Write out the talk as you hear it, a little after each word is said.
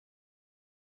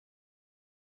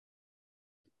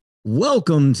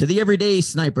Welcome to the Everyday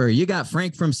Sniper. You got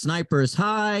Frank from Sniper's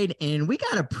Hide, and we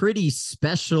got a pretty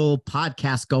special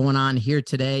podcast going on here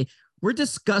today. We're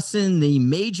discussing the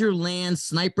Major Land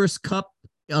Snipers Cup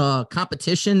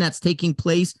competition that's taking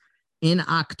place in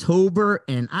October,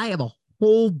 and I have a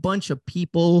whole bunch of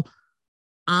people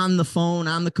on the phone,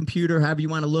 on the computer, however you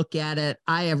want to look at it.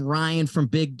 I have Ryan from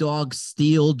Big Dog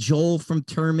Steel, Joel from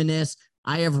Terminus.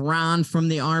 I have Ron from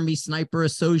the Army Sniper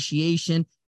Association,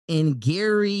 and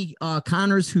Gary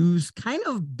Connors, who's kind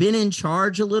of been in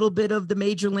charge a little bit of the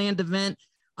Major Land event.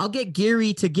 I'll get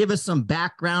Gary to give us some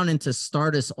background and to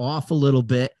start us off a little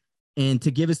bit and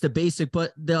to give us the basic.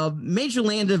 But the Major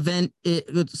Land event,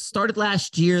 it started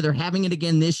last year. They're having it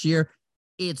again this year.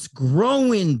 It's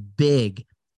growing big.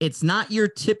 It's not your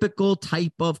typical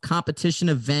type of competition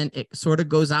event. It sort of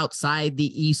goes outside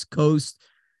the East Coast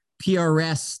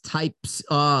PRS type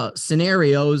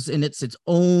scenarios, and it's its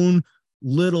own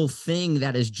little thing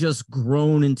that has just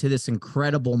grown into this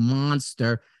incredible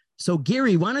monster. So,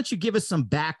 Gary, why don't you give us some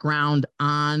background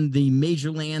on the Major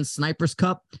Land Snipers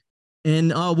Cup, and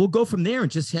we'll go from there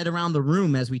and just head around the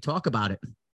room as we talk about it.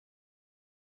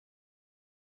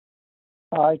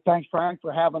 All right, thanks, Frank,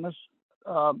 for having us.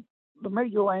 The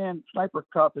Major Land Sniper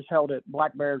Cup is held at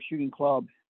Black Bear Shooting Club,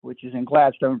 which is in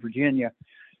Gladstone, Virginia.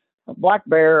 Black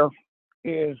Bear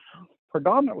is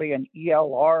predominantly an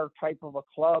ELR type of a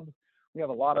club. We have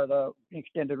a lot of the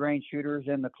extended range shooters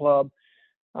in the club.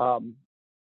 And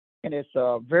it's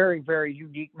a very, very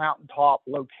unique mountaintop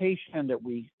location that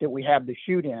we have to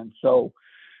shoot in. So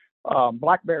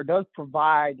Black Bear does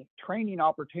provide training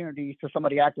opportunities for some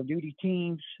of the active duty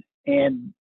teams.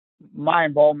 And my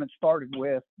involvement started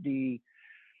with the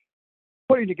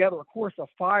putting together a course of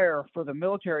fire for the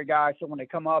military guys. So when they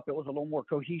come up, it was a little more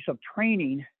cohesive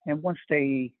training. And once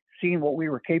they seen what we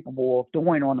were capable of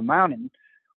doing on the mountain,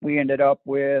 we ended up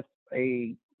with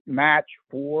a match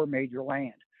for Major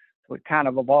Land. So it kind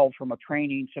of evolved from a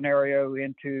training scenario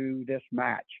into this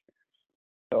match.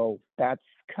 So that's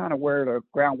kind of where the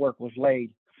groundwork was laid.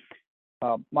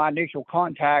 My initial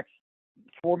contacts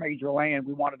for Major Land,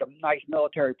 we wanted a nice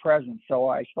military presence. So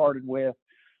I started with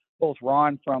both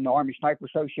Ron from the Army Sniper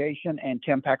Association and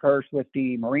Tim Peckhurst with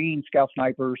the Marine Scout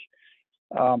Snipers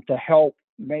to help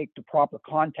make the proper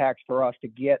contacts for us to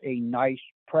get a nice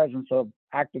presence of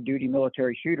active duty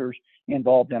military shooters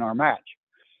involved in our match.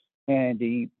 And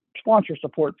the sponsor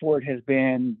support for it has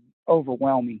been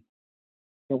overwhelming.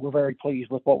 So we're very pleased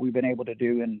with what we've been able to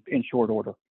do in short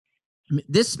order.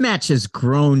 This match has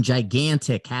grown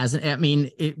gigantic, hasn't it? I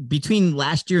mean, between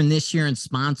last year and this year in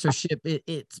sponsorship,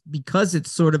 it's because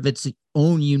it's sort of its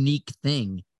own unique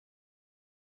thing.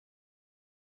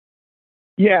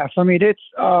 Yes, I mean, it's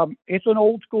an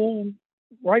old school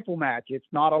rifle match. It's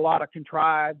not a lot of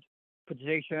contrived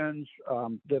positions.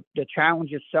 The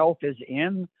challenge itself is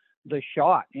in the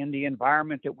shot, in the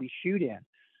environment that we shoot in.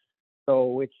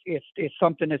 So it's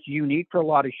something that's unique for a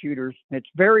lot of shooters. It's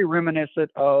very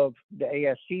reminiscent of the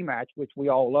ASC match, which we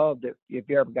all loved if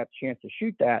you ever got the chance to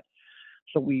shoot that.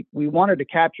 So we wanted to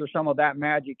capture some of that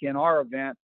magic in our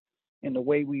event in the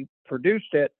way we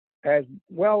produced it, as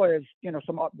well as,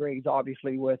 some upgrades,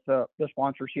 obviously, with the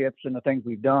sponsorships and the things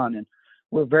we've done. And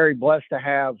we're very blessed to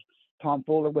have Tom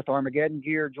Fuller with Armageddon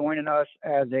Gear joining us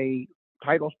as a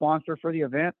title sponsor for the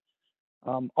event.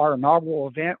 Our inaugural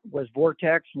event was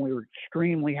Vortex, and we were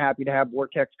extremely happy to have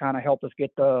Vortex kind of help us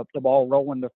get the ball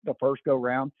rolling the first go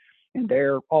round. And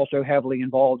they're also heavily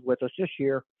involved with us this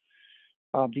year.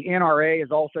 The NRA has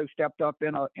also stepped up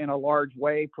in a large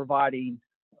way, providing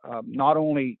not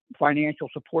only financial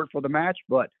support for the match,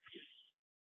 but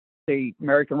the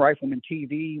American Rifleman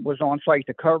TV was on site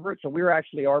to cover it. So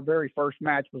our very first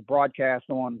match was broadcast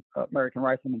on American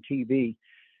Rifleman TV.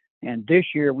 And this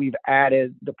year we've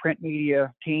added the print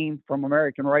media team from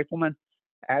American Rifleman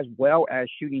as well as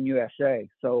Shooting USA.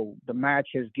 So the match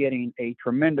is getting a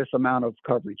tremendous amount of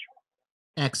coverage.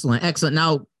 Excellent.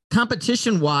 Now,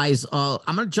 competition wise,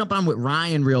 I'm going to jump on with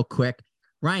Ryan real quick.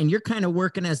 Ryan, you're kind of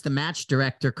working as the match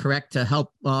director, correct? To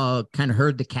help kind of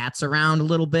herd the cats around a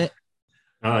little bit.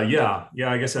 Yeah,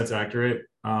 I guess that's accurate.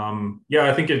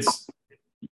 I think it's,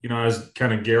 as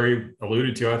kind of Gary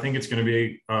alluded to, I think it's going to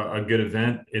be a good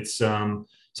event. It's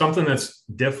something that's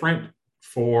different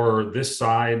for this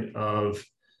side of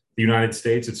the United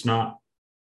States. It's not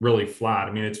really flat.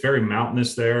 I mean, it's very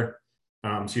mountainous there.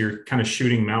 So you're kind of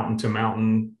shooting mountain to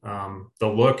mountain. The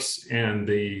looks and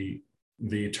the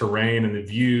terrain and the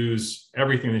views,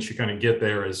 everything that you kind of get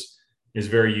there is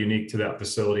very unique to that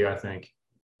facility, I think.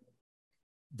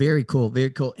 Very cool. Very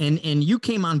cool. And you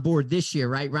came on board this year,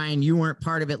 right, Ryan? You weren't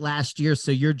part of it last year,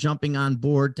 so you're jumping on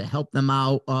board to help them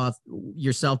out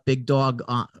yourself, Big Dog,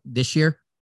 this year.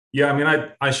 Yeah, I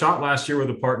mean, I shot last year with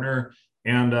a partner,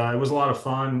 and it was a lot of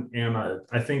fun. And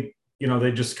I think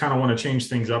they just kind of want to change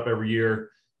things up every year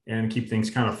and keep things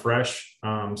kind of fresh.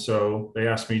 So they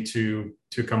asked me to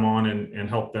come on and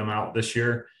help them out this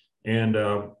year, and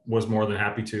was more than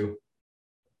happy to.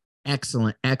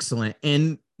 Excellent, excellent.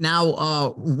 And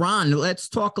now, Ron, let's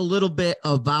talk a little bit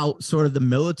about sort of the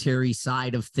military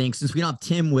side of things. Since we don't have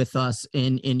Tim with us,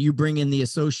 and you bring in the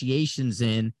associations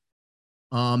in,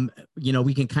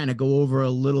 we can kind of go over a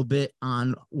little bit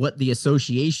on what the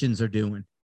associations are doing.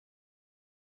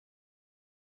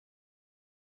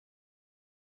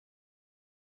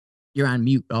 You're on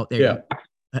mute. Oh, there. Yeah.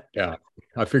 You go. Yeah.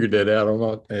 I figured that out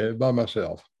on by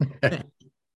myself.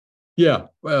 Yeah.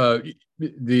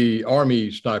 The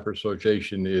Army Sniper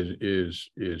Association is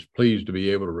pleased to be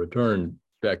able to return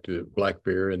back to Black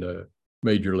Bear in the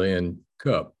Major Land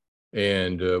Cup.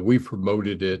 And we've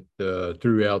promoted it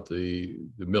throughout the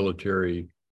military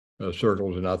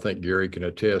circles. And I think Gary can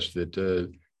attest that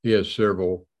he has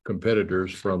several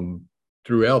competitors from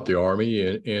throughout the Army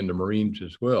and the Marines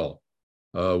as well.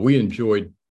 We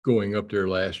enjoyed going up there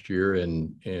last year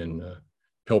and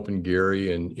helping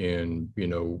Gary and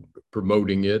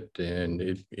promoting it, and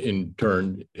it in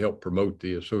turn helped promote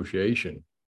the association.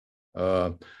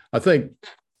 I think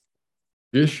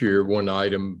this year one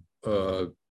item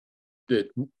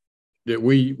that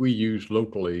we use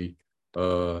locally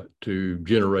to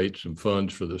generate some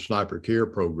funds for the Sniper Care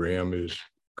program is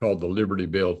called the Liberty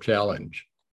Bell Challenge.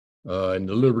 And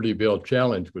the Liberty Bell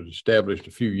Challenge was established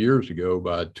a few years ago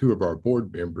by two of our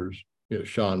board members,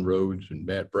 Sean Rhodes and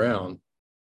Matt Brown.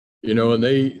 And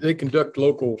they conduct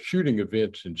local shooting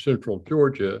events in Central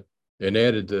Georgia and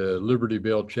added the Liberty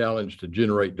Bell Challenge to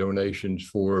generate donations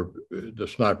for the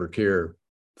Sniper Care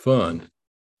Fund.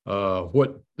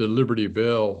 What the Liberty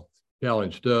Bell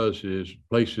Challenge does is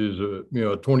places a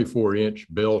 24-inch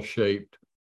bell-shaped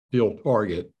steel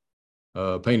target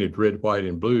painted red, white,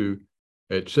 and blue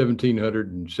at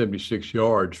 1,776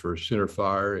 yards for center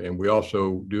fire, and we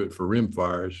also do it for rim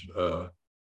fires,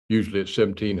 usually at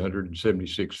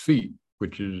 1,776 feet,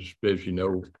 which is, as you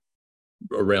know,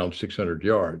 around 600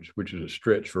 yards, which is a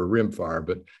stretch for a rim fire.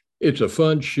 But it's a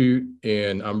fun shoot,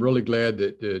 and I'm really glad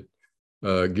that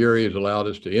Gary has allowed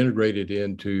us to integrate it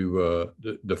into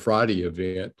the Friday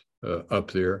event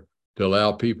up there to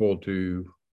allow people to,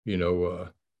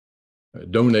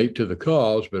 donate to the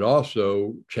cause, but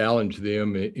also challenge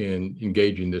them in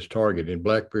engaging this target. And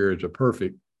Black Bear is a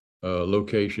perfect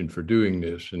location for doing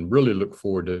this, and really look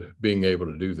forward to being able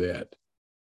to do that.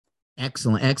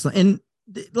 Excellent. Excellent. And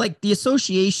like the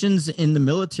associations in the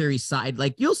military side,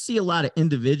 like you'll see a lot of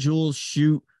individuals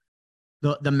shoot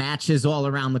the matches all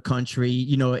around the country.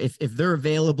 If they're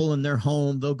available in their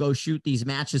home, they'll go shoot these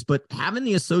matches, but having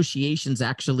the associations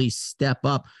actually step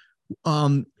up,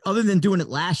 other than doing it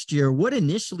last year, what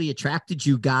initially attracted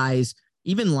you guys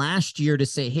even last year to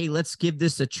say, hey, let's give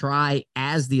this a try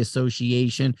as the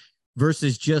association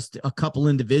versus just a couple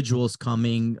individuals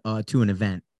coming to an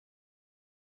event?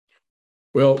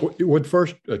 Well, what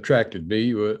first attracted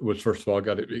me was, first of all, I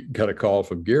got a call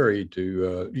from Gary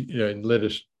to and let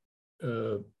us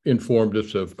informed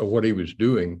us of what he was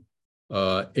doing.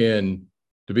 And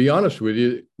to be honest with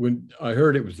you, when I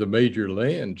heard it was the Major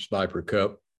Land Sniper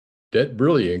Cup, that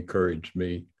really encouraged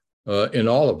me and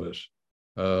all of us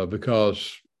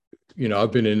because,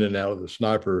 I've been in and out of the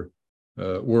sniper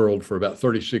world for about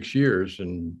 36 years.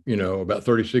 And, about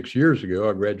 36 years ago,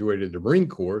 I graduated the Marine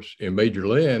Corps, and Major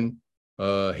Land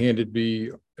handed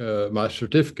me my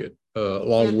certificate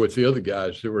along with the other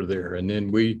guys that were there. And then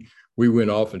we went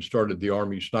off and started the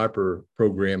Army Sniper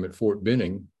program at Fort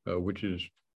Benning, which has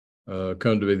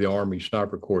come to be the Army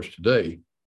Sniper Course today.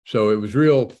 So it was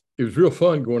real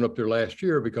fun going up there last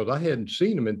year because I hadn't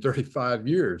seen him in 35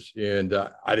 years, and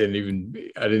I didn't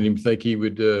even think he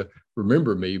would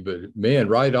remember me. But man,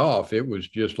 right off, it was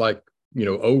just like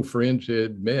old friends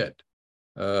had met,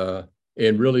 and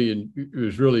really, it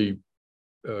was really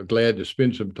glad to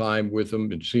spend some time with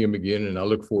him and see him again. And I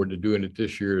look forward to doing it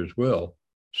this year as well.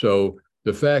 So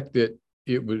the fact that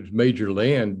it was Major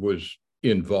Land was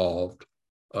involved,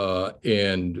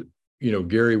 and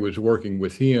Gary was working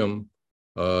with him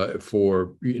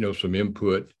for some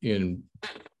input in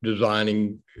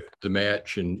designing the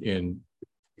match and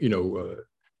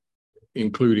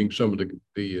including some of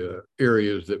the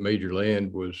areas that Major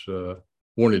Land was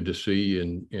wanted to see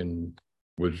and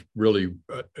was really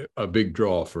a big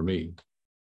draw for me.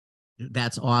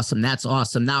 That's awesome. That's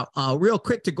awesome. Now, real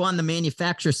quick to go on the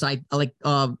manufacturer side, like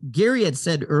Gary had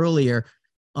said earlier,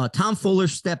 Tom Fuller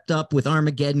stepped up with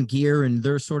Armageddon Gear, and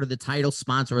they're sort of the title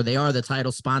sponsor, or they are the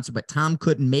title sponsor, but Tom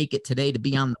couldn't make it today to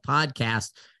be on the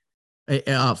podcast.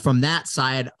 From that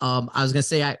side, I was going to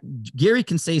say, Gary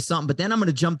can say something, but then I'm going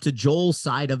to jump to Joel's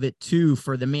side of it too,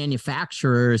 for the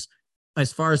manufacturers.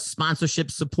 As far as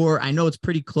sponsorship support, I know it's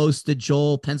pretty close to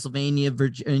Joel, Pennsylvania,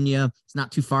 Virginia. It's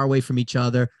not too far away from each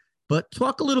other. But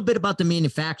talk a little bit about the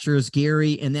manufacturers,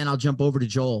 Gary, and then I'll jump over to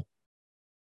Joel.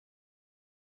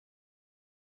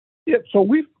 Yeah, so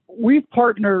we've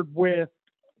partnered with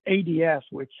ADS,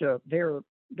 which they're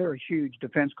a huge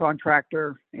defense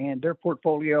contractor, and their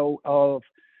portfolio of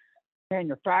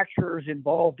manufacturers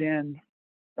involved in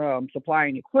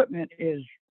supplying equipment is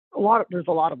there's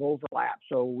a lot of overlap.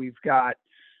 So we've got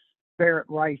Barrett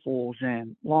rifles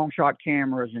and long shot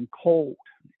cameras and Colt,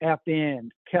 FN,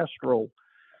 Kestrel,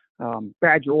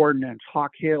 Badger Ordnance,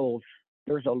 Hawk Hills.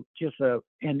 There's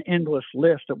an endless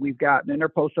list that we've got, and they're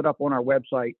posted up on our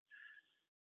website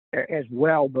as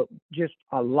well, but just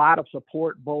a lot of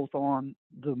support both on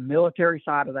the military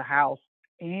side of the house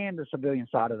and the civilian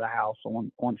side of the house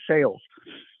on sales.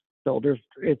 So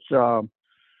it's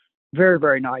very,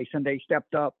 very nice. And they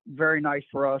stepped up very nice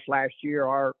for us last year.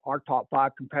 Our top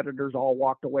 5 competitors all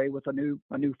walked away with a new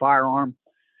firearm,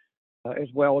 as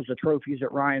well as the trophies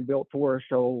that Ryan built for us.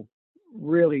 So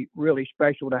really, really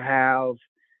special to have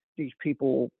these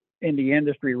people in the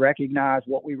industry recognize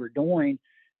what we were doing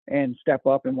and step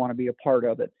up and want to be a part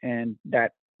of it. And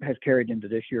that has carried into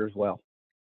this year as well.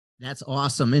 That's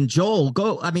awesome. And Joel,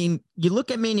 you look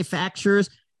at manufacturers,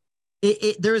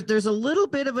 there's a little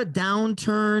bit of a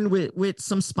downturn with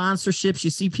some sponsorships. You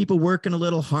see people working a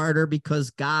little harder because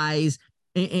guys,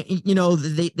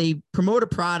 they promote a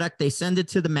product, they send it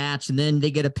to the match, and then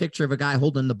they get a picture of a guy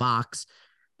holding the box.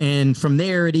 And from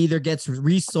there, it either gets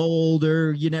resold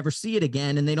or you never see it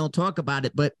again and they don't talk about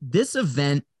it. But this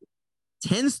event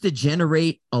tends to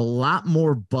generate a lot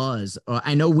more buzz.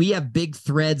 I know we have big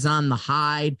threads on the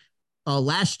Hide.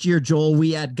 Last year, Joel,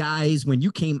 we had guys, when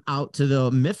you came out to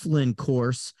the Mifflin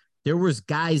course, there was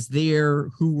guys there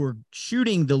who were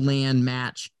shooting the land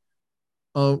match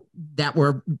that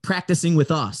were practicing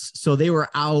with us. So they were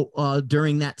out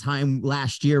during that time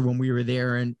last year when we were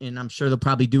there, and I'm sure they'll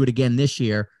probably do it again this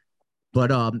year.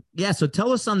 But so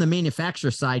tell us on the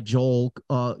manufacturer side, Joel,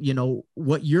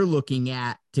 what you're looking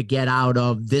at to get out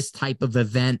of this type of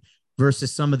event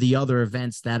versus some of the other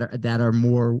events that are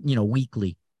more,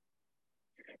 weekly.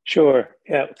 Sure.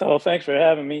 Yeah. So thanks for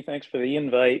having me. Thanks for the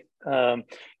invite.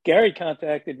 Gary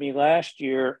contacted me last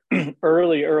year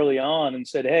early on and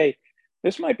said, hey,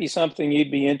 this might be something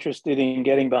you'd be interested in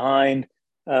getting behind.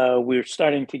 We're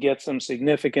starting to get some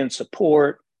significant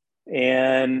support,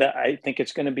 and I think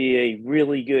it's going to be a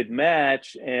really good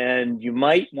match, and you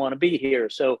might want to be here.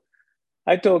 So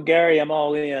I told Gary I'm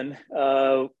all in.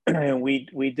 And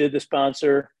we did the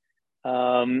sponsor,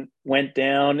 went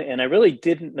down, and I really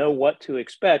didn't know what to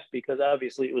expect because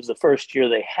obviously it was the first year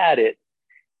they had it.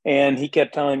 And he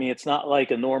kept telling me it's not like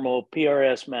a normal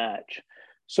PRS match.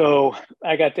 So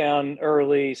I got down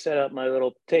early, set up my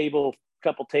little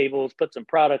couple tables, put some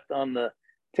product on the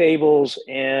tables,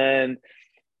 and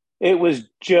it was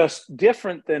just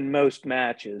different than most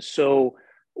matches. So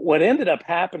what ended up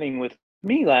happening with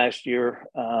me last year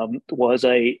was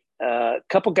a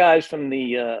couple guys from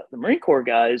the Marine Corps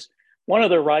guys. One of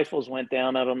their rifles went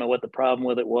down. I don't know what the problem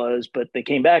with it was, but they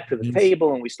came back to the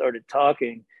table and we started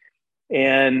talking,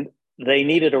 and they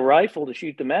needed a rifle to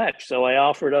shoot the match. So I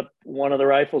offered up one of the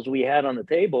rifles we had on the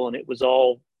table, and it was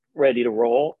all ready to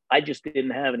roll. I just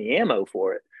didn't have any ammo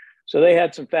for it. So they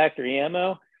had some factory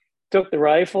ammo, took the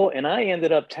rifle, and I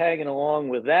ended up tagging along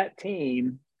with that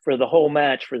team for the whole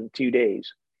match for the 2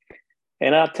 days.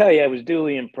 And I'll tell you, I was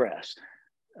duly impressed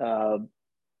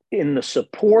in the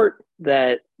support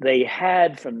that they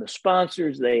had from the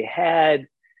sponsors they had.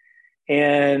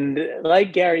 And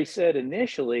like Gary said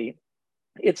initially,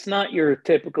 it's not your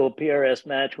typical PRS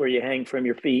match where you hang from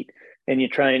your feet and you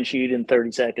try and shoot in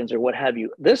 30 seconds or what have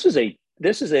you. This is a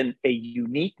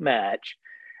unique match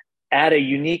at a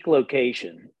unique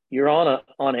location. You're on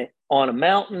a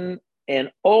mountain,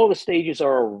 and all the stages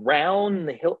are around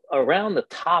the hill, around the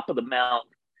top of the mountain.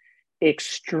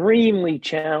 Extremely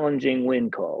challenging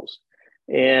wind calls,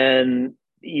 and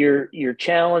you're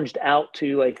challenged out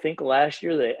to, I think last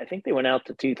year they went out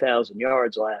to 2,000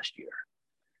 yards last year.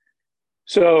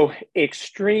 So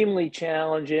extremely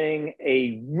challenging,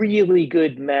 a really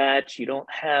good match. You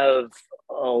don't have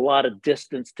a lot of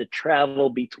distance to travel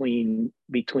between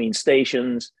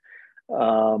stations.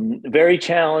 Very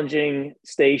challenging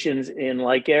stations in,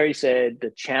 like Gary said,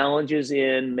 the challenge is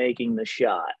in making the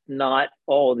shot, not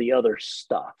all the other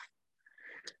stuff.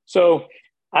 So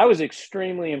I was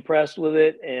extremely impressed with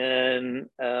it. And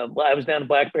I was down to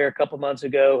Black Bear a couple months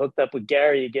ago, hooked up with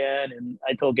Gary again. And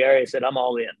I told Gary, I said, I'm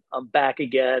all in. I'm back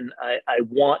again. I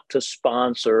want to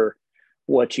sponsor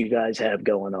what you guys have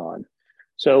going on.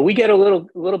 So we get a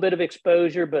little bit of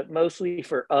exposure, but mostly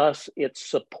for us, it's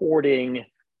supporting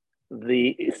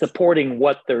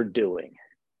what they're doing.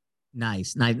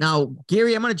 Nice. Now,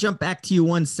 Gary, I'm going to jump back to you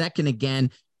 1 second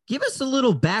again. Give us a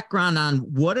little background on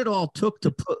what it all took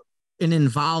to put and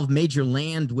involve Major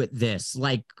Land with this.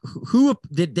 Like, who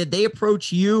did they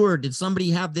approach you, or did somebody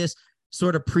have this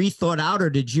sort of pre-thought out, or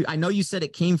did you? I know you said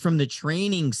it came from the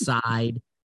training side.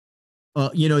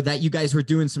 That you guys were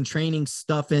doing some training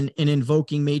stuff and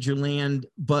invoking Major Land,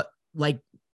 but like,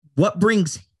 what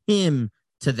brings him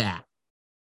to that?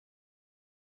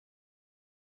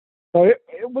 So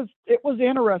it was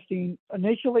interesting.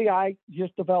 Initially, I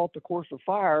just developed a course of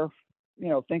fire,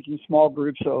 thinking small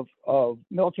groups of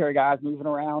military guys moving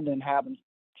around and having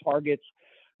targets,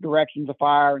 directions of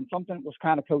fire, and something that was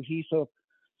kind of cohesive.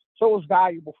 So it was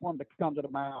valuable for them to come to the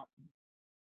mountain.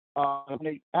 When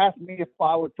they asked me if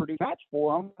I would produce match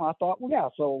for them, I thought, well, yeah.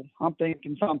 So I'm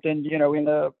thinking something, in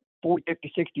the 40,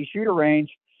 50, 60 shooter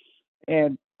range,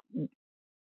 and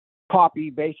copy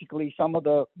basically some of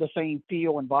the same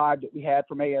feel and vibe that we had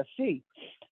from ASC.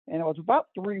 And it was about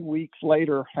 3 weeks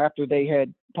later, after they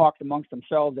had talked amongst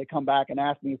themselves, they come back and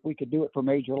asked me if we could do it for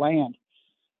Major Land.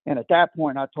 And at that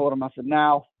point, I told them, I said,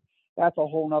 now that's a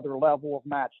whole nother level of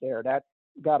match there. That's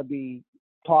got to be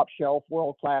top shelf,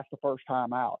 world class the first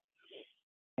time out.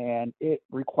 And it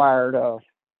required a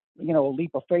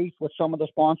leap of faith with some of the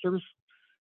sponsors.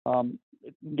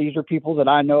 These are people that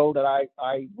I know, that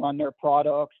I run their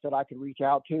products, that I could reach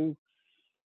out to.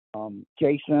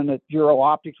 Jason at Euro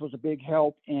Optics was a big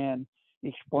help in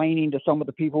explaining to some of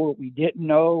the people that we didn't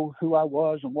know who I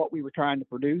was and what we were trying to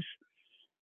produce.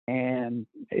 And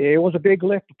it was a big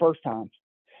lift the first time.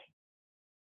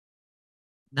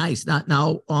 Nice.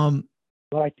 Now,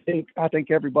 but I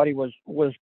think everybody was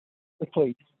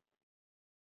pleased.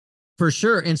 For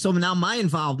sure. And so now my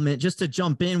involvement, just to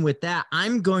jump in with that,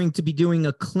 I'm going to be doing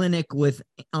a clinic with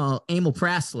Emil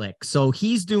Praslik. So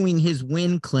he's doing his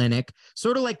WIN clinic,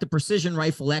 sort of like the Precision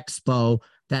Rifle Expo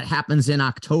that happens in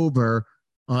October.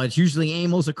 It's usually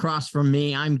Emil's across from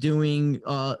me. I'm doing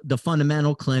the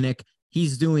fundamental clinic.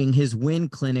 He's doing his WIN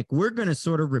clinic. We're going to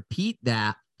sort of repeat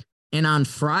that. And on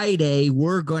Friday,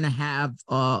 we're going to have,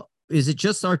 is it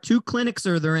just our 2 clinics,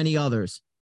 or are there any others?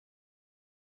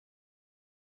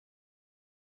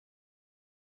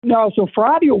 No, so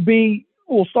Friday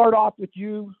we'll start off with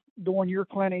you doing your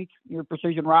clinic, your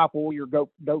precision rifle, your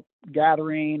dope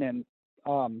gathering, and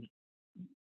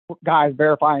guys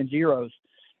verifying zeros.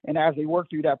 And as they work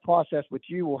through that process with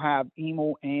you, we'll have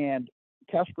Emil and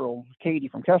Kestrel, Katie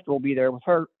from Kestrel, will be there with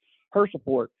her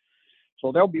support.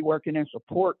 So they'll be working in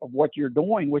support of what you're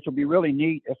doing, which will be really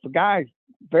neat. If the guy's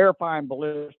verifying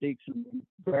ballistics and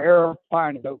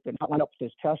verifying a dope and line up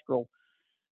with his Kestrel,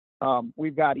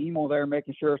 we've got Emil there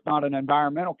making sure it's not an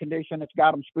environmental condition that's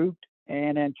got them spooked,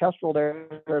 and then Kestrel there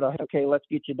to, okay, let's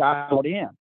get you dialed in.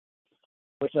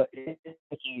 It's a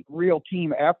real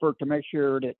team effort to make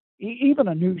sure that even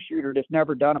a new shooter that's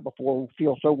never done it before will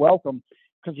feel so welcome,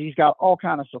 because he's got all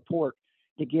kind of support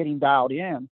to get him dialed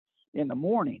in the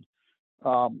morning.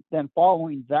 Then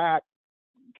following that,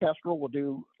 Kestrel will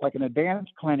do like an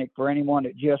advanced clinic for anyone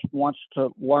that just wants to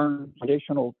learn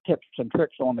additional tips and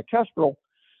tricks on the Kestrel.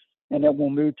 And then we'll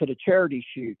move to the charity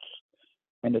shoots.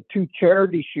 And the 2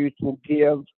 charity shoots will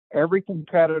give every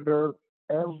competitor,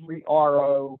 every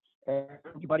RO,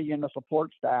 everybody in the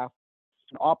support staff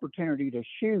an opportunity to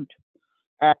shoot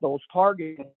at those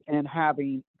targets, and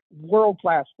having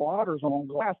world-class spotters on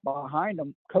glass behind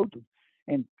them coaching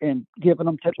and giving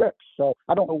them tricks. So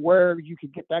I don't know where you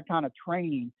could get that kind of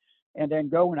training and then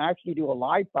go and actually do a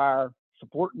live fire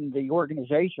supporting the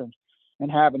organizations, and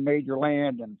having Major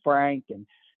Land and Frank and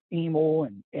Emil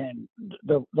and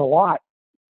the lot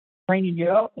training you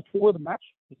up before the match.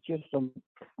 It's just a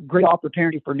great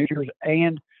opportunity for new shooters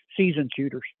and seasoned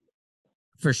shooters.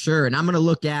 For sure. And I'm going to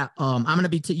look at, I'm going to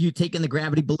be you taking the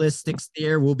gravity ballistics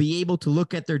there. We'll be able to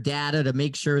look at their data to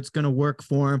make sure it's going to work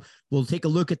for them. We'll take a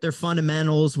look at their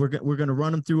fundamentals. We're going to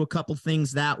run them through a couple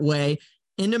things that way.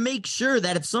 And to make sure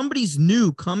that if somebody's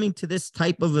new coming to this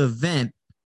type of event,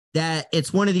 that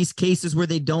it's one of these cases where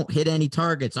they don't hit any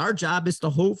targets. Our job is to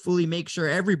hopefully make sure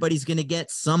everybody's going to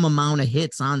get some amount of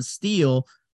hits on steel,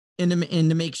 and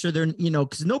to make sure they're,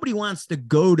 because nobody wants to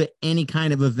go to any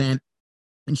kind of event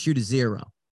and shoot a 0.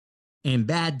 And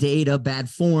bad data, bad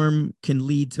form can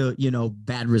lead to,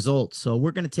 bad results. So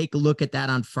we're going to take a look at that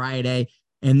on Friday.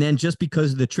 And then just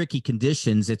because of the tricky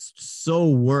conditions, it's so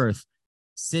worth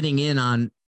sitting in on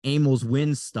Emil's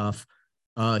win stuff.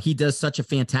 He does such a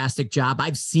fantastic job.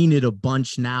 I've seen it a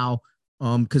bunch now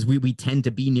because we tend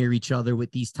to be near each other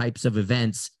with these types of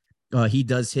events. He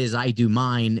does his, I do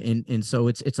mine. And so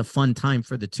it's a fun time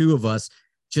for the two of us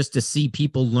just to see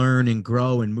people learn and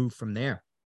grow and move from there.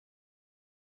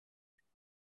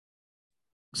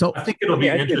 So I think it'll be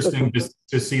interesting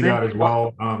to see that as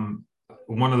well.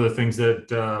 One of the things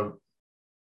that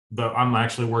I'm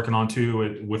actually working on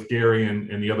too with Gary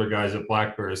and the other guys at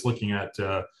Black Bear is looking at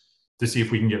to see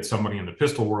if we can get somebody in the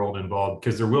pistol world involved,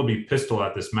 because there will be pistol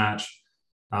at this match.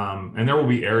 And there will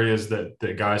be areas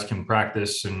that guys can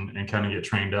practice and kind of get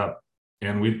trained up.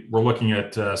 And we're looking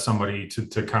at somebody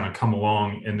to kind of come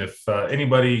along. And if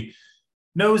anybody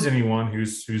knows anyone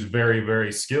who's very,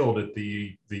 very skilled at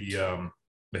the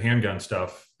handgun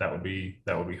stuff, that would be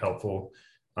helpful.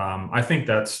 I think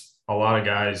that's a lot of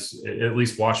guys, at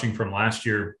least watching from last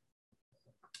year,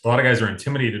 a lot of guys are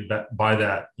intimidated by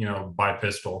that, by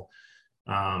pistol.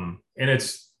 And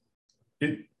it's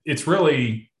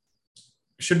really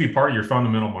should be part of your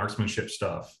fundamental marksmanship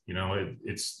stuff.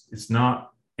 It's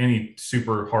not any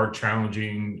super hard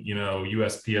challenging,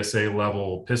 USPSA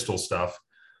level pistol stuff.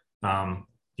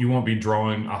 You won't be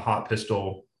drawing a hot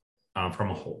pistol from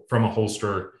a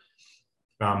holster.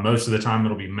 Most of the time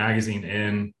it'll be magazine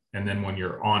in, and then when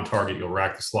you're on target, you'll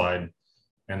rack the slide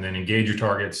and then engage your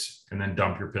targets and then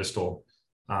dump your pistol.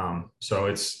 So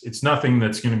it's nothing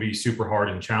that's going to be super hard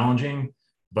and challenging,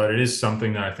 but it is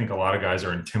something that I think a lot of guys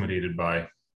are intimidated by.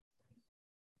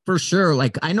 For sure.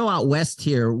 Like I know out west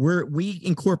here, we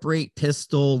incorporate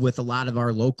pistol with a lot of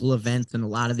our local events, and a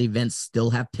lot of the events still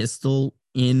have pistol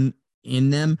in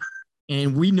them.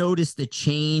 And we noticed the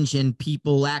change in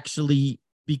people actually,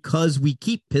 because we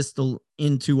keep pistol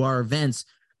into our events,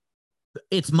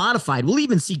 it's modified. We'll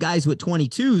even see guys with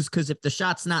 22s, because if the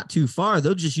shot's not too far,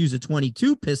 they'll just use a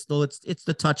 22 pistol. It's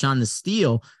the touch on the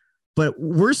steel. But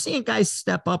we're seeing guys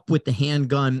step up with the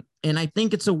handgun, and I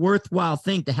think it's a worthwhile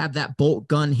thing to have that bolt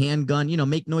gun, handgun,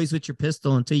 make noise with your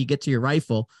pistol until you get to your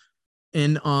rifle,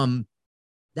 and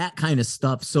that kind of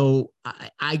stuff. So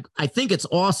I think it's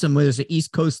awesome when there's an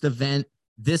East Coast event.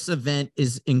 This event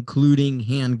is including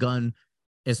handgun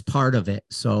as part of it.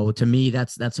 So to me,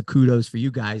 that's a kudos for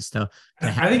you guys to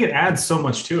have. I think it adds so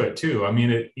much to it too. I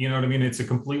mean, it's a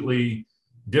completely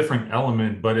different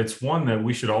element, but it's one that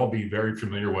we should all be very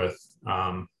familiar with.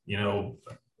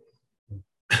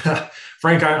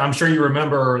 Frank, I'm sure you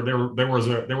remember there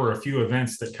were a few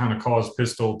events that kind of caused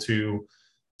pistol to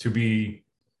be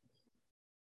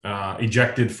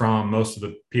ejected from most of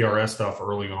the PRS stuff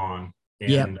early on.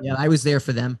 And, yeah, I was there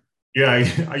for them.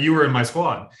 Yeah, you were in my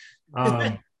squad.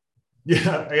 Yeah,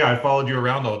 I followed you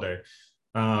around all day.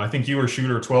 I think you were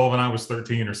shooter 12 and I was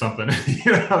 13 or something.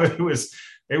 It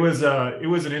was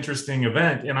an interesting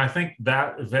event, and I think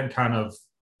that event kind of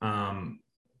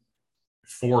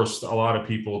forced a lot of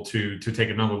people to take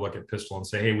another look at pistol and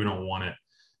say, hey, we don't want it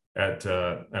at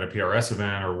a PRS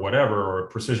event or whatever, or a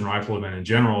precision rifle event in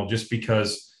general, just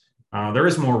because there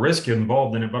is more risk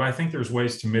involved in it. But I think there's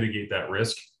ways to mitigate that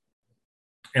risk,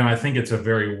 and I think it's a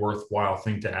very worthwhile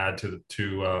thing to add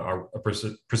to a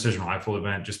precision rifle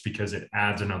event, just because it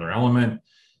adds another element.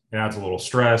 It adds a little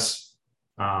stress.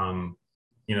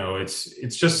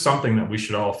 It's just something that we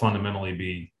should all fundamentally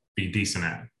be decent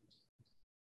at.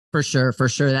 For sure.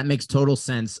 That makes total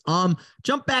sense.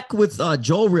 Jump back with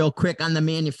Joel real quick on the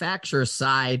manufacturer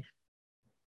side.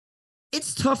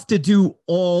 It's tough to do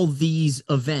all these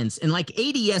events, and like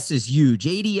ADS is huge.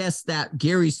 ADS that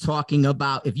Gary's talking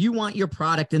about, if you want your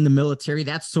product in the military,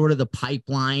 that's sort of the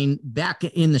pipeline. Back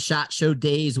in the SHOT Show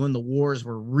days when the wars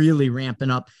were really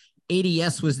ramping up,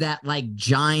 ADS was that like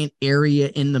giant area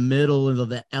in the middle of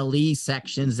the LE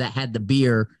sections that had the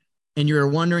beer. And you're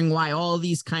wondering why all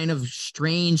these kind of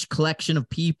strange collection of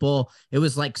people, it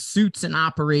was like suits and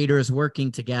operators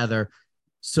working together.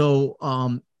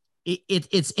 So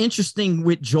it's interesting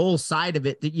with Joel's side of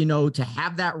it that, to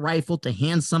have that rifle, to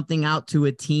hand something out to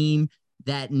a team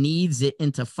that needs it,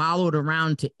 and to follow it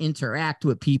around to interact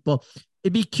with people.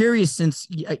 It'd be curious, since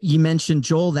you mentioned,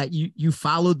 Joel, that you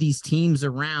followed these teams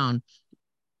around.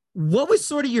 What was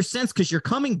sort of your sense? Because you're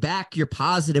coming back, you're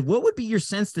positive. What would be your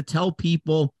sense to tell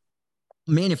people,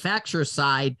 manufacturer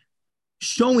side,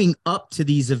 showing up to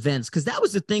these events? Because that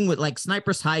was the thing with like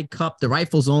Sniper's Hide Cup, the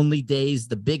rifles only days,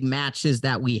 the big matches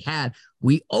that we had.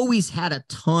 We always had a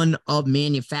ton of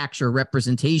manufacturer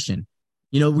representation.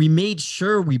 We made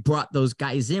sure we brought those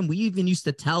guys in. We even used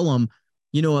to tell them,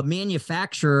 a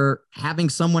manufacturer having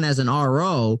someone as an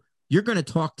RO, you're going to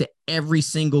talk to every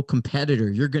single competitor.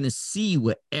 You're going to see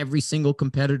what every single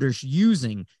competitor's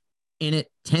using. And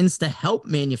it tends to help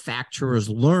manufacturers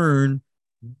learn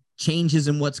changes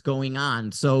in what's going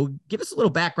on. So give us a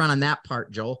little background on that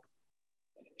part, Joel.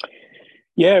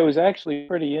 Yeah, it was actually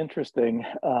pretty interesting.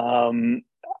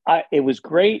 It was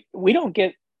great. We don't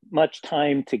get much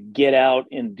time to get out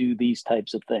and do these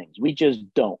types of things. We just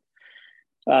don't.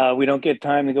 We don't get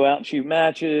time to go out and shoot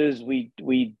matches. We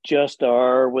just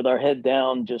are with our head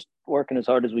down, just working as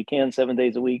hard as we can 7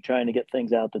 days a week, trying to get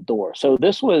things out the door. So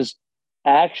this was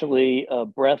actually a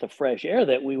breath of fresh air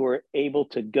that we were able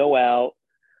to go out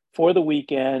for the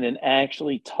weekend and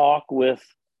actually talk with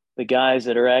the guys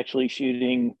that are actually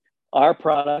shooting our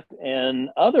product and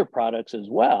other products as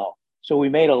well. So we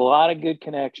made a lot of good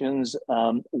connections.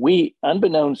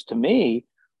 Unbeknownst to me,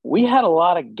 we had a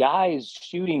lot of guys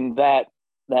shooting that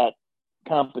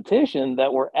competition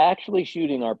that were actually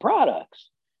shooting our products.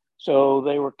 So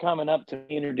they were coming up to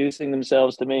me, introducing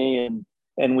themselves to me,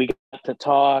 and we got to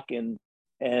talk, and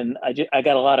I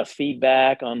got a lot of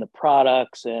feedback on the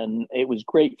products, and it was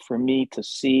great for me to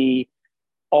see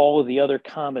all of the other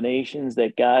combinations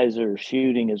that guys are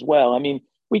shooting as well. I mean,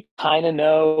 we kind of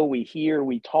know, we hear,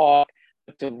 we talk,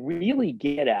 but to really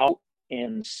get out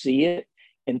and see it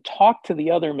and talk to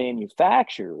the other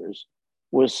manufacturers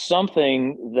was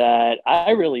something that I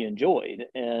really enjoyed.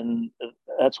 And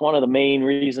that's one of the main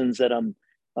reasons that I'm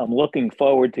looking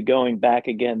forward to going back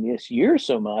again this year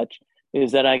so much,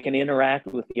 is that I can interact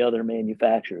with the other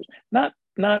manufacturers, not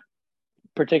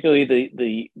particularly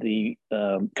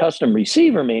the custom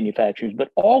receiver manufacturers, but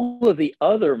all of the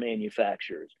other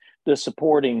manufacturers, the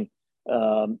supporting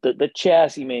the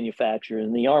chassis manufacturers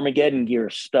and the Armageddon gear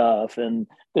stuff and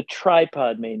the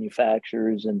tripod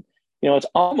manufacturers. And, it's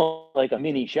almost like a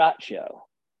mini SHOT Show.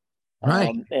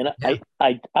 Right. And yeah.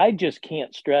 I just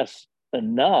can't stress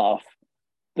enough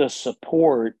the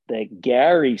support that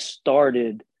Gary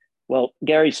started. Well,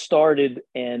 Gary started,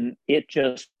 and it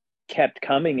just kept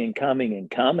coming and coming and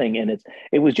coming. And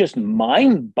it was just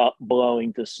mind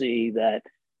blowing to see that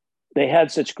they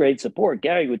had such great support.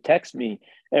 Gary would text me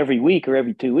every week or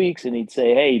every 2 weeks, and he'd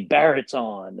say, "Hey, Barrett's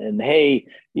on," and "Hey,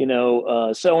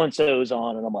 so-and-so's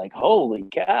on." And I'm like, holy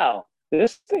cow,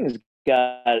 this thing's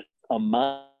got a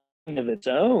mind of its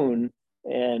own,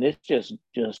 and it's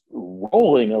just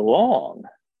rolling along.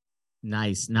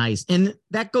 Nice. And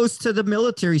that goes to the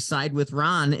military side with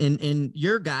Ron and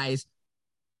your guys.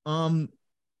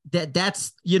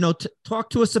 That's talk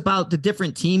to us about the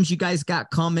different teams you guys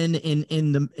got coming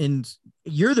and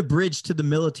you're the bridge to the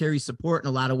military support in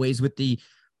a lot of ways with the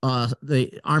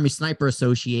Army Sniper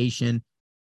Association.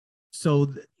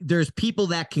 So there's people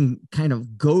that can kind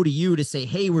of go to you to say,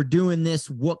 "Hey, we're doing this.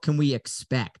 What can we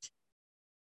expect?"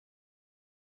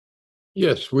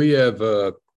 Yes, we have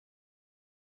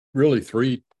really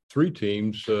three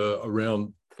teams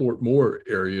around Fort Moore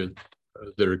area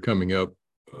that are coming up.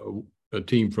 A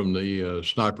team from the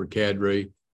Sniper Cadre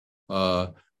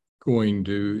going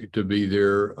to be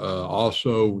there.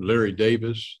 Also, Larry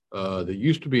Davis, that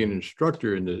used to be an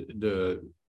instructor in the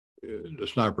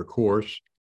sniper course.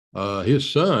 His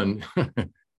son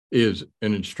is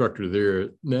an instructor there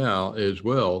now as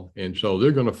well. And so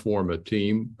they're going to form a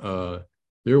team.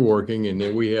 They're working. And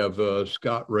then we have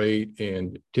Scott Raitt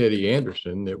and Teddy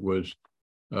Anderson that was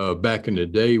back in the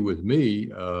day with me,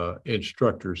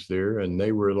 instructors there. And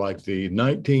they were like the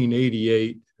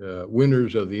 1988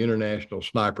 winners of the International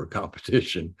Sniper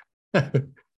Competition.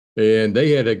 And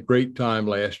they had a great time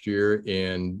last year,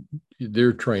 and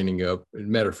they're training up. As a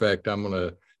matter of fact, I'm going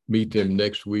to meet them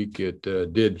next week at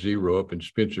Dead Zero up in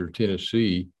Spencer,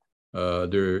 Tennessee.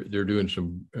 They're doing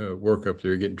some work up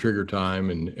there, getting trigger time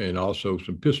and also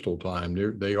some pistol time.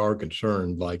 They are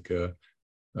concerned, like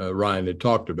Ryan had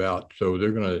talked about. So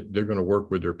they're gonna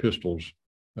work with their pistols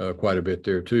quite a bit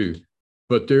there too.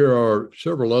 But there are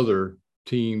several other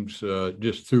teams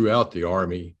just throughout the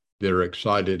Army that are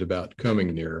excited about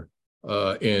coming there.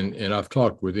 And I've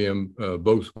talked with them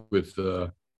both with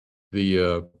the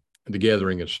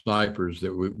gathering of snipers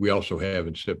that we also have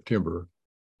in September.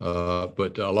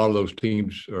 But a lot of those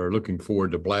teams are looking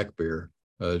forward to Black Bear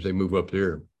as they move up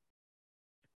there.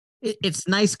 It's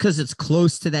nice because it's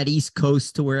close to that East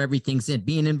Coast to where everything's in.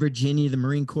 Being in Virginia, the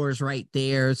Marine Corps is right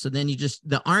there. So then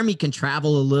the Army can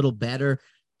travel a little better.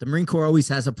 The Marine Corps always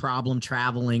has a problem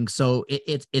traveling. So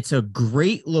it's a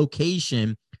great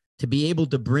location to be able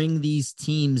to bring these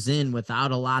teams in without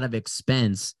a lot of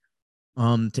expense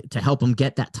to help them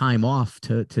get that time off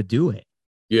to do it.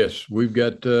 Yes, we've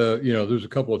got, there's a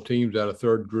couple of teams out of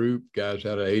third group, guys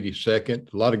out of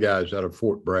 82nd, a lot of guys out of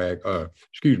Fort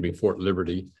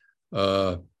Liberty,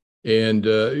 and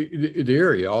the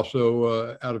area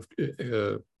also out of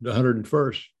the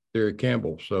 101st there at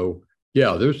Campbell. So,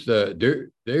 yeah,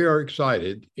 they are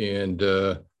excited. And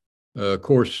of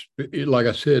course, like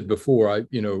I said before,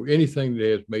 anything that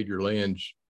has Major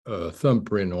Land's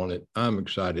thumbprint on it, I'm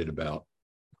excited about.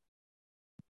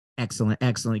 Excellent.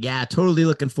 Yeah, totally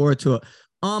looking forward to it.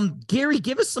 Gary,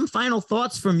 give us some final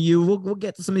thoughts from you. We'll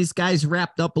get some of these guys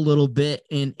wrapped up a little bit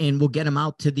and we'll get them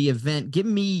out to the event. Give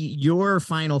me your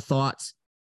final thoughts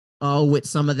with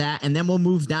some of that, and then we'll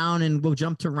move down and we'll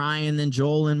jump to Ryan, then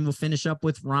Joel, and we'll finish up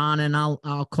with Ron, and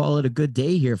I'll call it a good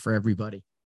day here for everybody.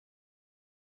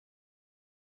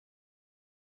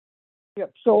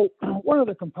 Yep. So one of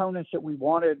the components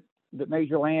that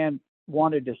Major Land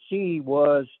wanted to see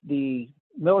was the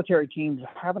military teams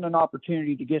having an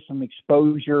opportunity to get some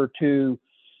exposure to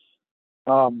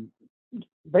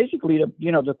basically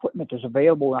the equipment that's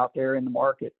available out there in the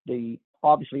market.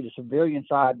 Obviously the civilian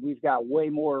side, we've got way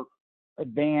more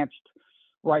advanced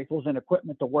rifles and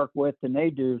equipment to work with than they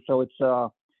do. So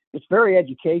it's very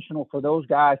educational for those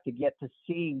guys to get to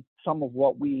see some of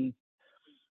what we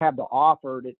have to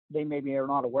offer that they maybe are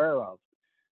not aware of.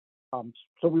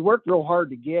 So we worked real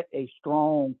hard to get a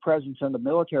strong presence in the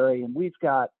military, and we've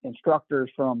got instructors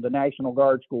from the National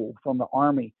Guard School, from the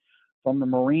Army, from the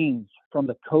Marines, from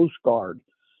the Coast Guard.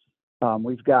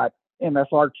 We've got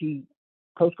MSRT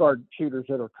Coast Guard shooters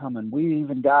that are coming. We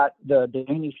even got the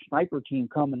Danish sniper team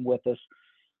coming with us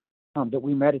that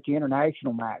we met at the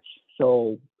international match.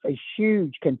 So a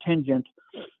huge contingent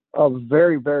of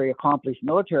very, very accomplished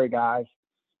military guys.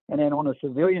 And then on the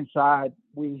civilian side,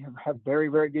 we have very,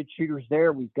 very good shooters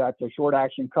there. We've got the short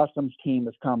action customs team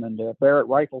is coming. The Barrett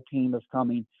rifle team is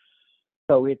coming.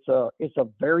 So it's a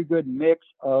very good mix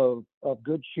of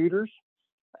good shooters.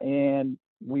 And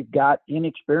we've got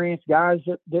inexperienced guys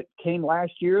that came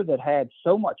last year that had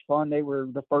so much fun. They were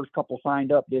the first couple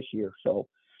signed up this year. So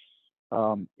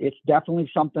it's definitely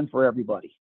something for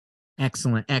everybody.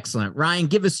 Excellent. Ryan,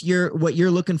 give us what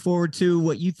you're looking forward to,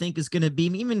 what you think is going to be,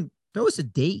 even throw us a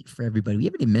date for everybody. We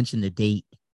haven't even mentioned the date.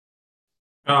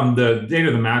 The date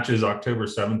of the match is October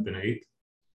 7th and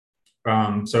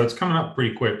 8th. So it's coming up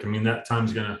pretty quick. I mean, that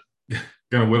time's gonna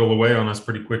whittle away on us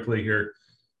pretty quickly here.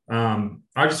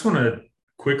 I just want to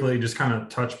quickly just kind of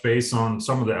touch base on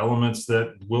some of the elements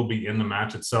that will be in the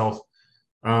match itself.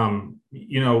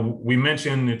 We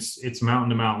mentioned it's mountain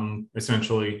to mountain,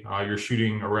 essentially. You're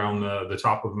shooting around the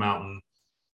top of a mountain.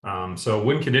 So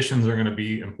wind conditions are going to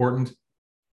be important.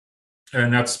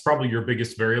 And that's probably your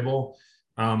biggest variable.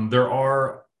 There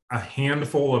are a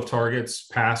handful of targets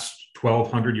past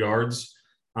 1,200 yards,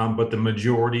 but the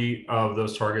majority of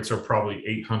those targets are probably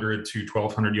 800 to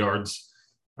 1,200 yards.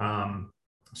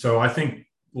 So I think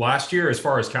last year, as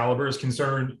far as caliber is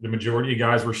concerned, the majority of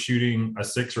guys were shooting a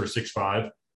 6 or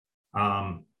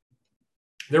 6.5.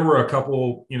 There were a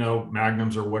couple,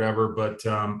 magnums or whatever, but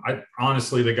I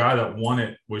honestly, the guy that won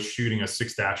it was shooting a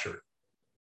 6-dasher.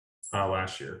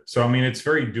 Last year. So, I mean, it's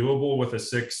very doable with a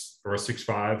 6 or a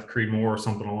 6.5 Creedmoor or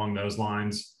something along those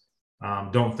lines.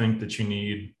 Don't think that you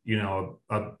need,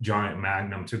 a giant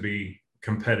magnum to be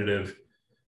competitive.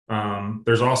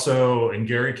 There's also, and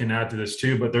Gary can add to this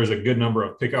too, but there's a good number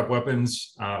of pickup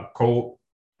weapons, Colt,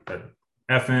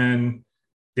 FN,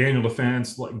 Daniel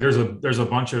Defense. Like there's a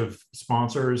bunch of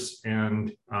sponsors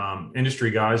and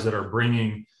industry guys that are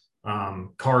bringing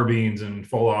carbines and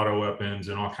full auto weapons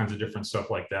and all kinds of different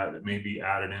stuff like that may be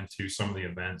added into some of the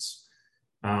events.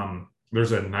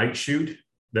 There's a night shoot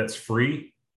that's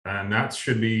free, and that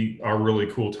should be a really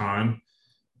cool time.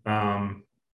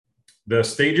 The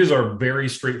stages are very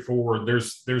straightforward.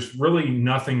 There's really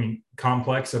nothing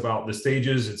complex about the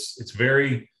stages. It's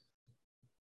very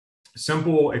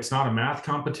simple. It's not a math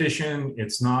competition.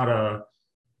 It's not a,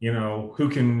 who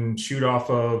can shoot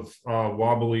off of a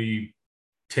wobbly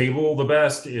table the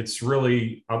best. It's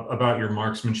really about your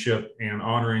marksmanship and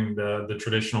honoring the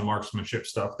traditional marksmanship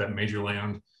stuff that Major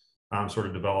Land sort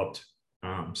of developed.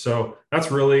 So that's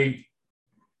really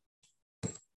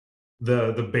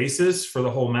the basis for the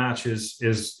whole match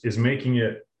is making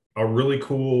it a really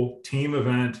cool team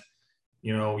event.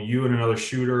 You and another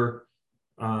shooter.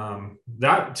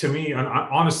 That to me, and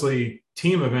honestly,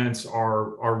 team events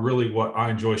are really what I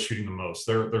enjoy shooting the most.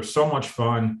 They're so much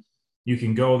fun. You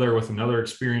can go there with another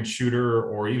experienced shooter,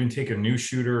 or even take a new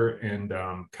shooter and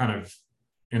kind of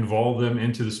involve them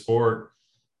into the sport.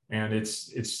 And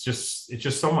it's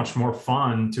just so much more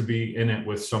fun to be in it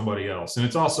with somebody else. And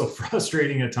it's also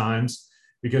frustrating at times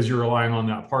because you're relying on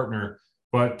that partner.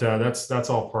 but that's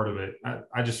all part of it.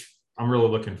 I'm really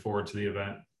looking forward to the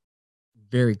event.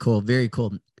 Very cool. Very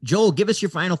cool. Joel, give us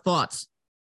your final thoughts.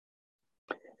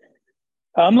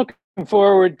 I'm looking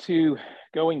forward to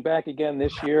going back again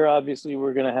this year. Obviously,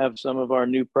 we're going to have some of our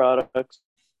new products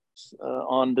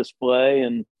on display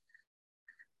and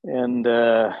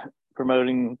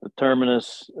promoting the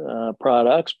Terminus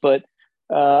products. But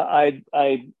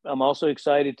I'm also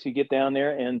excited to get down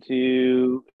there and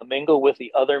to mingle with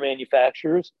the other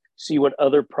manufacturers, see what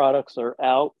other products are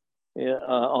out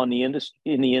in the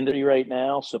industry right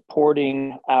now,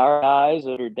 supporting our guys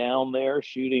that are down there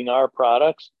shooting our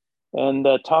products, and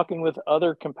talking with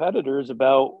other competitors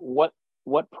about what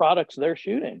products they're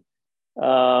shooting.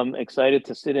 Excited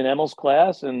to sit in Emil's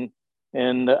class, and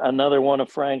another one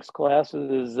of Frank's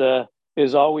classes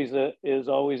is always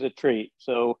a treat.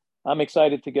 So I'm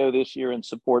excited to go this year and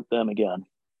support them again.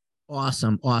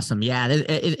 Awesome. Yeah,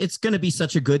 it's going to be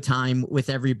such a good time with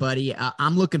everybody.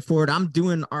 I'm looking forward. I'm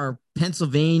doing our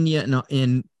Pennsylvania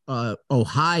in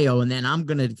Ohio, and then I'm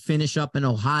going to finish up in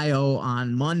Ohio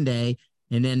on Monday,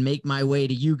 and then make my way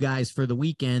to you guys for the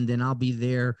weekend. And I'll be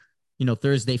there,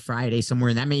 Thursday, Friday, somewhere,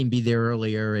 and that may be there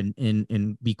earlier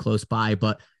and be close by.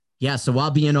 But yeah, so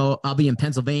I'll be in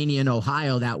Pennsylvania and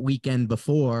Ohio that weekend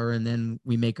before, and then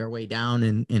we make our way down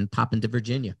and pop into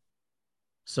Virginia.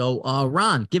 So,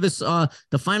 Ron, give us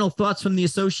the final thoughts from the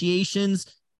associations.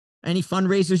 Any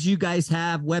fundraisers you guys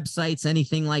have, websites,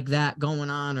 anything like that going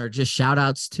on, or just shout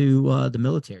outs to the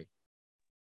military?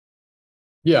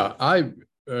 Yeah,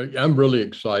 I'm really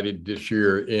excited this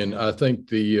year, and I think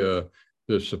the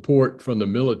support from the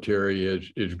military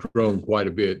is grown quite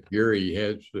a bit. Gary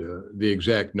has the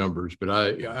exact numbers, but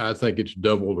I think it's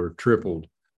doubled or tripled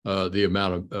the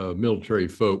amount of military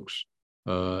folks.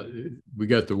 We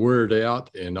got the word out,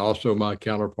 and also my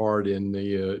counterpart in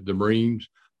the Marines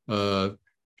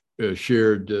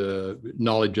shared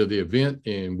knowledge of the event,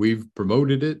 and we've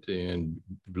promoted it, and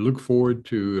look forward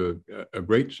to a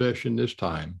great session this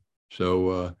time.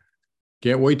 So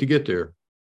can't wait to get there.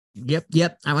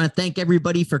 Yep. I want to thank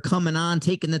everybody for coming on,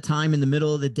 taking the time in the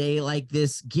middle of the day like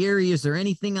this. Gary, is there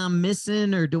anything I'm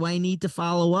missing, or do I need to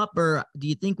follow up, or do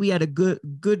you think we had a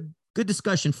good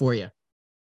discussion for you?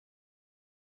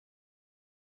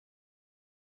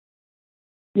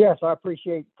 Yes, I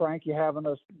appreciate, Frank, you having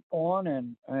us on,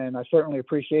 and I certainly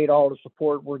appreciate all the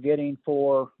support we're getting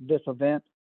for this event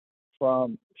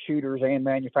from shooters and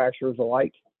manufacturers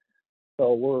alike.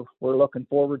 So we're looking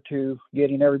forward to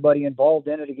getting everybody involved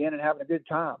in it again and having a good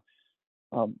time.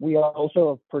 We also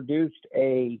have produced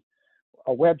a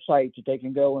website that they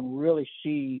can go and really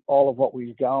see all of what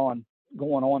we've going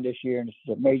on this year, and this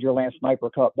is at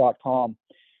MajorLandSniperCup.com,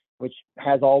 which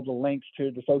has all the links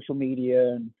to the social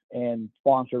media and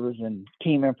sponsors and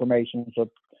team information.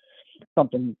 So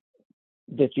something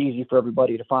that's easy for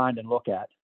everybody to find and look at.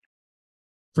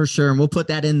 For sure. And we'll put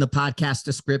that in the podcast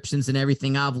descriptions and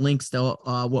everything. I'll have links to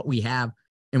what we have,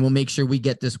 and we'll make sure we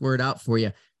get this word out for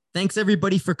you. Thanks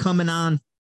everybody for coming on.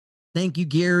 Thank you,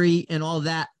 Gary, and all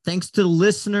that. Thanks to the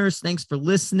listeners. Thanks for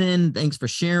listening. Thanks for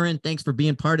sharing. Thanks for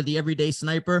being part of the Everyday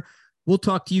Sniper. We'll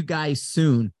talk to you guys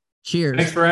soon. Cheers. Thanks for